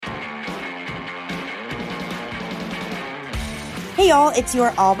Hey y'all, it's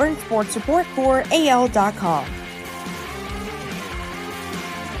your Auburn Sports Report for AL.com.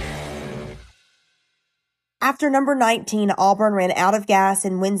 After number 19, Auburn ran out of gas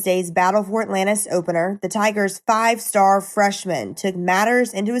in Wednesday's Battle for Atlantis opener, the Tigers' five-star freshman took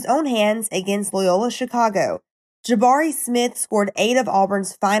matters into his own hands against Loyola Chicago. Jabari Smith scored 8 of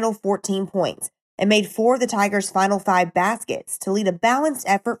Auburn's final 14 points and made 4 of the Tigers' final 5 baskets to lead a balanced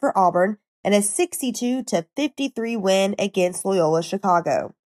effort for Auburn and a 62-53 win against Loyola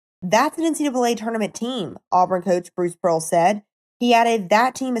Chicago. That's an NCAA tournament team, Auburn coach Bruce Pearl said. He added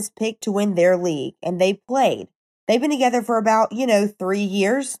that team is picked to win their league, and they played. They've been together for about, 3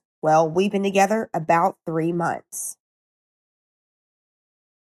 years. Well, we've been together about 3 months.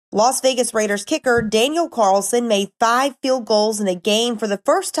 Las Vegas Raiders kicker Daniel Carlson made 5 field goals in a game for the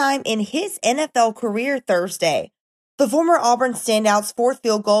first time in his NFL career Thursday. The former Auburn standout's 4th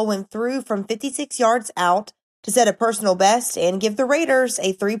field goal went through from 56 yards out to set a personal best and give the Raiders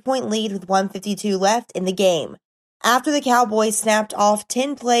a 3-point lead with 1:52 left in the game. After the Cowboys snapped off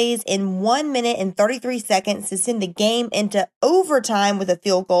 10 plays in 1 minute and 33 seconds to send the game into overtime with a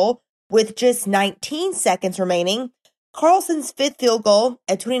field goal with just 19 seconds remaining, Carlson's 5th field goal,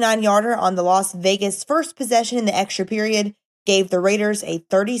 a 29-yarder on the Las Vegas first possession in the extra period, gave the Raiders a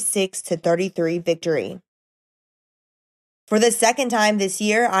 36-33 victory. For the second time this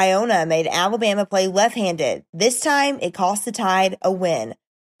year, Iona made Alabama play left-handed. This time, it cost the Tide a win.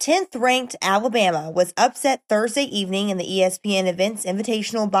 10th-ranked Alabama was upset Thursday evening in the ESPN Events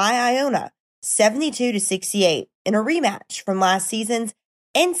Invitational by Iona, 72-68, in a rematch from last season's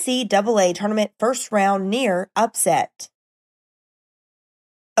NCAA tournament first-round near upset.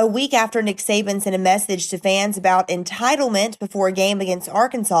 A week after Nick Saban sent a message to fans about entitlement before a game against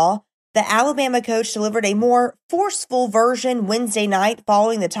Arkansas, the Alabama coach delivered a more forceful version Wednesday night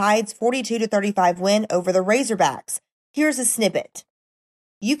following the Tide's 42-35 win over the Razorbacks. Here's a snippet.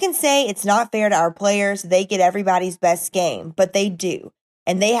 You can say it's not fair to our players, they get everybody's best game, but they do.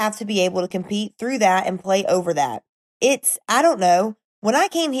 And they have to be able to compete through that and play over that. I don't know. When I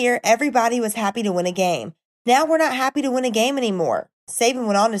came here, everybody was happy to win a game. Now we're not happy to win a game anymore. Saban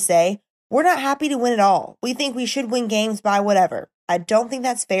went on to say, we're not happy to win at all. We think we should win games by whatever. I don't think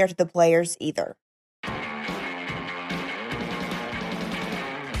that's fair to the players either.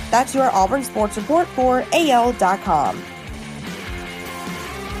 That's your Auburn Sports Report for AL.com.